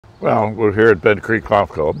Well, we're here at Bed Creek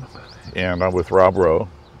Golf Club, and I'm with Rowe.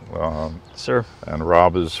 Sir. And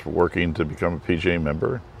Rob is working to become a PGA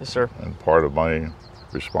member. Yes, sir. And part of my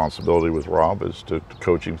responsibility with Rob is to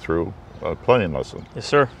coach him through a playing lesson. Yes,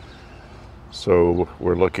 sir. So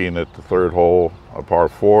we're looking at the third hole, a par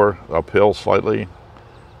 4, uphill slightly.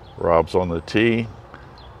 Rob's on the tee,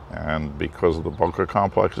 and because of the bunker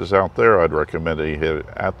complexes out there, I'd recommend that he hit it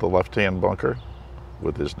at the left-hand bunker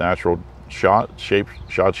with his natural shot shape,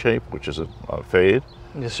 which is a fade.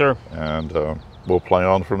 Yes, sir. And we'll play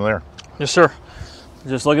on from there. Yes, sir.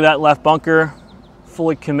 Just look at that left bunker,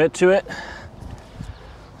 fully commit to it.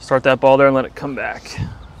 Start that ball there and let it come back.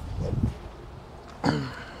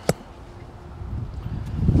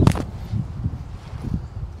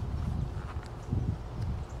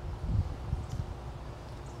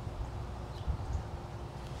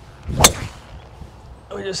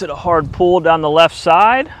 We just hit a hard pull down the left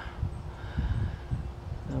side.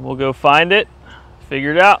 And we'll go find it,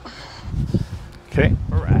 figure it out. Okay.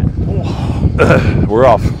 All right. We're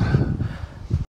off.